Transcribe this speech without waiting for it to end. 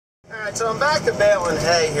Alright, so I'm back to baling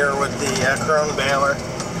hay here with the Krone baler.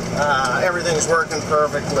 Everything's working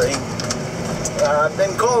perfectly. I've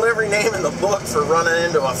been called every name in the book for running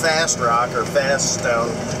into a fast rock or fast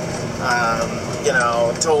stone. You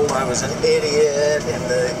know, told I was an idiot,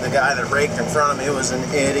 and the guy that raked in front of me was an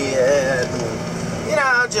idiot. And, you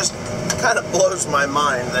know, it just kind of blows my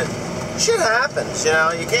mind that shit happens. You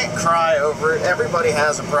know, you can't cry over it. Everybody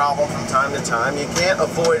has a problem from time to time. You can't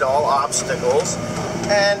avoid all obstacles.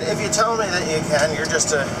 And if you tell me that you can, you're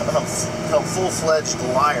just a full-fledged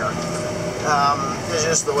liar. It's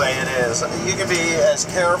just the way it is. You can be as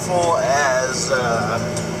careful as,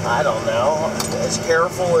 I don't know, as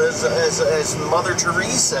careful as Mother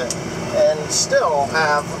Teresa and still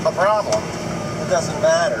have a problem. It doesn't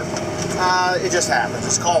matter. It just happens.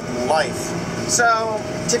 It's called life. So,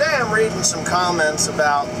 today I'm reading some comments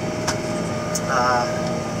about,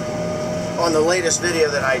 on the latest video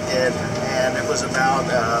that I did, and it was about,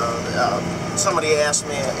 somebody asked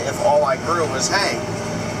me if all I grew was hay.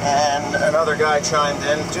 And another guy chimed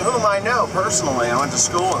in, to whom I know personally. I went to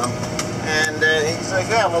school with him. And he's like,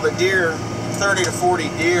 yeah, well, the deer, 30 to 40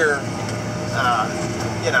 deer,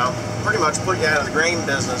 you know, pretty much put you out of the grain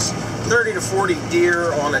business. 30 to 40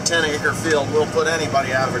 deer on a 10-acre field will put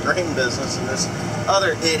anybody out of a grain business. And this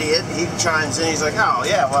other idiot, he chimes in, he's like, oh,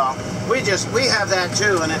 yeah, well, we have that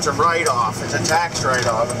too, and it's a write-off. It's a tax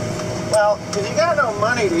write-off. Well, if you got no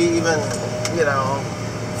money to even, you know,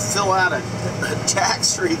 fill out a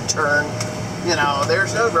tax return, you know,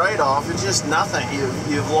 there's no write-off. It's just nothing.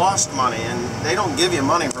 You've lost money, and they don't give you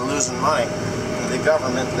money for losing money. The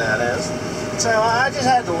government, that is. So I just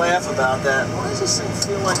had to laugh about that. Why does this thing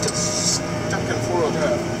feel like it's stuck in four-wheel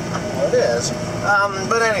drive? Well, it is.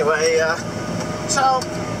 But anyway, so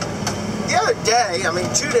the other day, I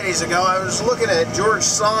mean 2 days ago, I was looking at George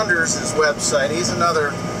Saunders' website. He's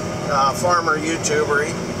another farmer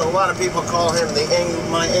YouTuber. A lot of people call him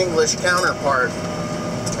my English counterpart.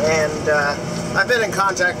 And I've been in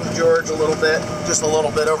contact with George a little bit, just a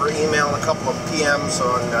little bit over email and a couple of PMs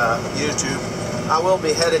on YouTube. I will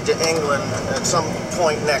be headed to England at some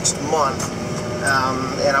point next month,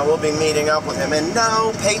 and I will be meeting up with him. And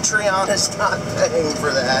no, Patreon is not paying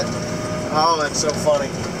for that. Oh, that's so funny.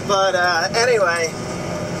 But anyway,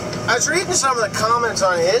 I was reading some of the comments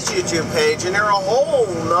on his YouTube page, and there are a whole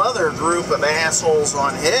nother group of assholes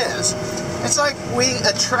on his. It's like we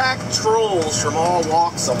attract trolls from all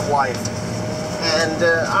walks of life. And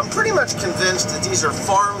I'm pretty much convinced that these are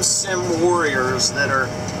farm sim warriors that are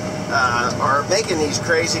making these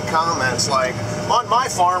crazy comments like, on my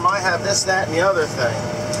farm I have this, that, and the other thing.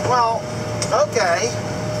 Well, okay.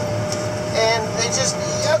 And they just,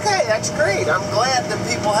 okay, that's great. I'm glad that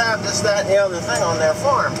people have this, that, and the other thing on their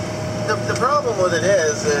farm. The problem with it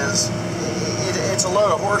is it's a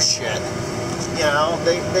load of horse shit. You know,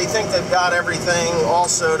 they think they've got everything all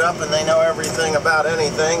sewed up and they know everything about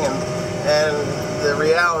anything, and the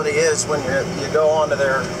reality is when you go onto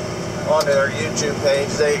their YouTube page,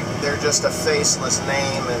 they're just a faceless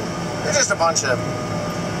name, and they're just a bunch of,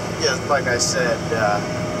 yeah, like I said,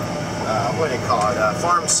 what do you call it?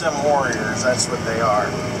 Farm sim warriors. That's what they are.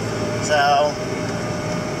 So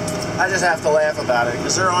I just have to laugh about it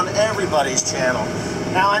because they're on everybody's channel.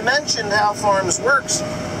 Now, I mentioned How Farms Works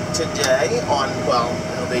today on, well,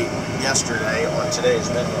 it'll be yesterday on today's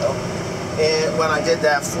video, and when I did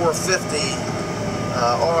that 450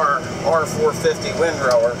 R450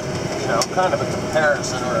 windrower, you know, kind of a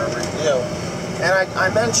comparison or a review. And I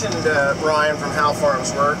mentioned Ryan from How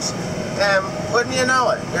Farms Works, and wouldn't you know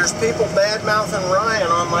it, there's people bad-mouthing Ryan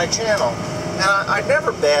on my channel. And I'd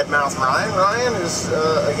never badmouth Ryan. Ryan is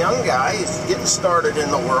a young guy. He's getting started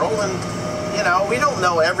in the world, and, you know, we don't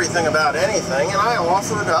know everything about anything. And I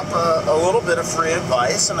offered up a little bit of free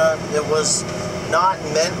advice, and it was not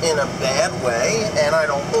meant in a bad way, and I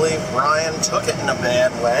don't believe Ryan took it in a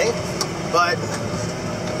bad way. But,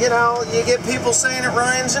 you know, you get people saying that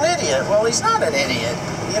Ryan's an idiot. Well, he's not an idiot.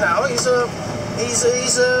 You know, he's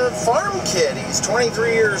a farm kid. He's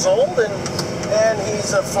 23 years old, and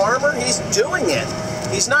he's a farmer. He's doing it.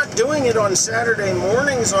 He's not doing it on Saturday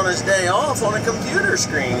mornings on his day off on a computer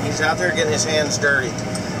screen. He's out there getting his hands dirty.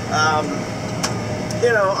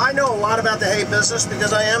 You know, I know a lot about the hay business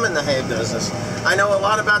because I am in the hay business. I know a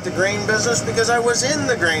lot about the grain business because I was in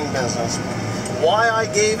the grain business. Why I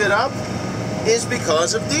gave it up is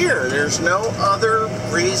because of deer. There's no other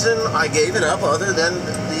reason I gave it up other than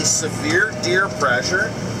the severe deer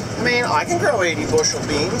pressure. I mean, I can grow 80 bushel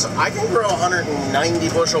beans. I can grow 190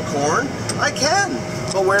 bushel corn. I can.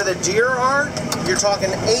 But where the deer are, you're talking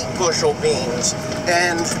 8 bushel beans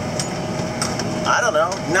and, I don't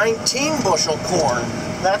know, 19 bushel corn.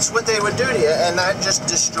 that's what they would do to you, and that just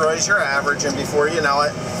destroys your average, and before you know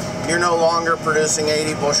it, you're no longer producing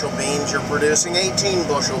 80 bushel beans, you're producing 18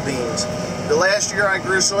 bushel beans. The last year I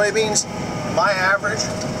grew soybeans, my average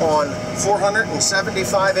on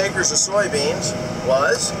 475 acres of soybeans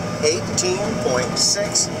was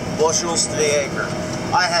 18.6 bushels to the acre.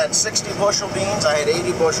 I had 60 bushel beans, I had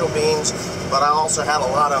 80 bushel beans, but I also had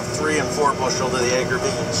a lot of 3 and 4 bushel to the acre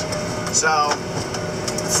beans. So,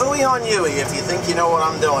 phooey on you if you think you know what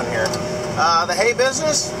I'm doing here. The hay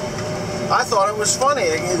business, I thought it was funny.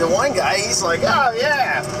 The one guy, he's like, oh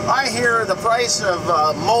yeah, I hear the price of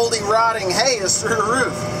moldy, rotting hay is through the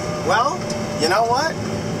roof. Well, you know what?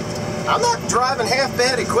 I'm not driving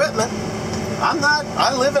half-bad equipment.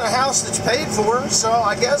 I live in a house that's paid for, so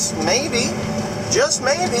I guess maybe, just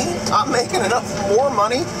maybe, I'm making enough more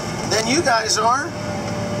money than you guys are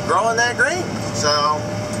growing that grain. So,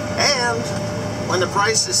 and when the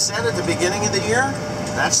price is set at the beginning of the year,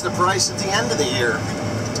 that's the price at the end of the year.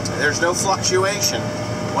 There's no fluctuation.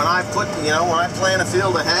 When I when I plant a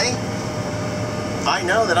field of hay, I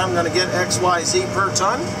know that I'm going to get XYZ per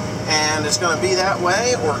ton, and it's going to be that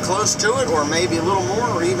way or close to it, or maybe a little more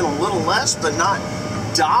or even a little less, but not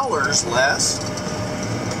dollars less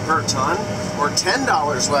per ton or $10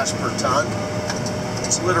 less per ton.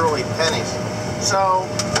 It's literally pennies. So,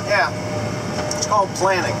 yeah, it's called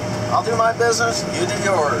planning. I'll do my business, you do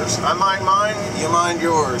yours. I mind mine, you mind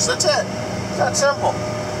yours. That's it. It's that simple.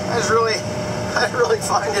 I really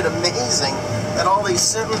find it amazing that all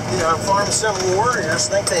these farm sim warriors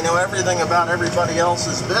think they know everything about everybody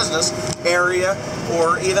else's business area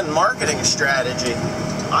or even marketing strategy.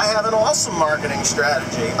 I have an awesome marketing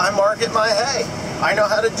strategy. I market my hay. I know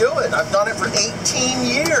how to do it. I've done it for 18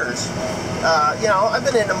 years. I've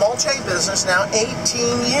been in the mulch hay business now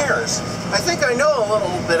 18 years. I think I know a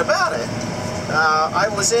little bit about it. I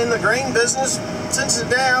was in the grain business since the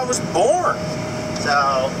day I was born.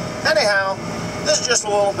 So, anyhow, this is just a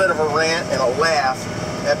little bit of a rant and a laugh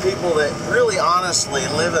at people that really honestly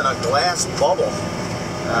live in a glass bubble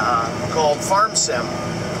called farm sim.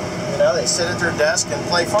 They sit at their desk and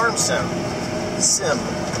play farm sim.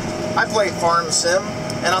 I played farm sim,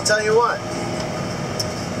 and I'll tell you what,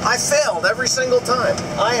 I failed every single time.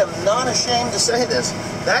 I am not ashamed to say this.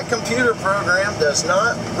 That computer program does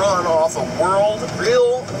not run off of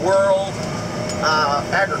real world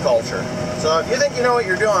agriculture. So if you think you know what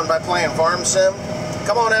you're doing by playing farm sim,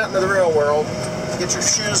 come on out into the real world, get your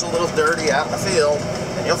shoes a little dirty out in the field,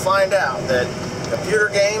 and you'll find out that computer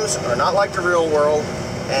games are not like the real world,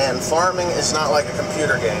 and farming is not like a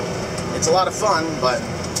computer game. It's a lot of fun, but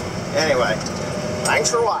anyway, thanks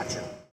for watching.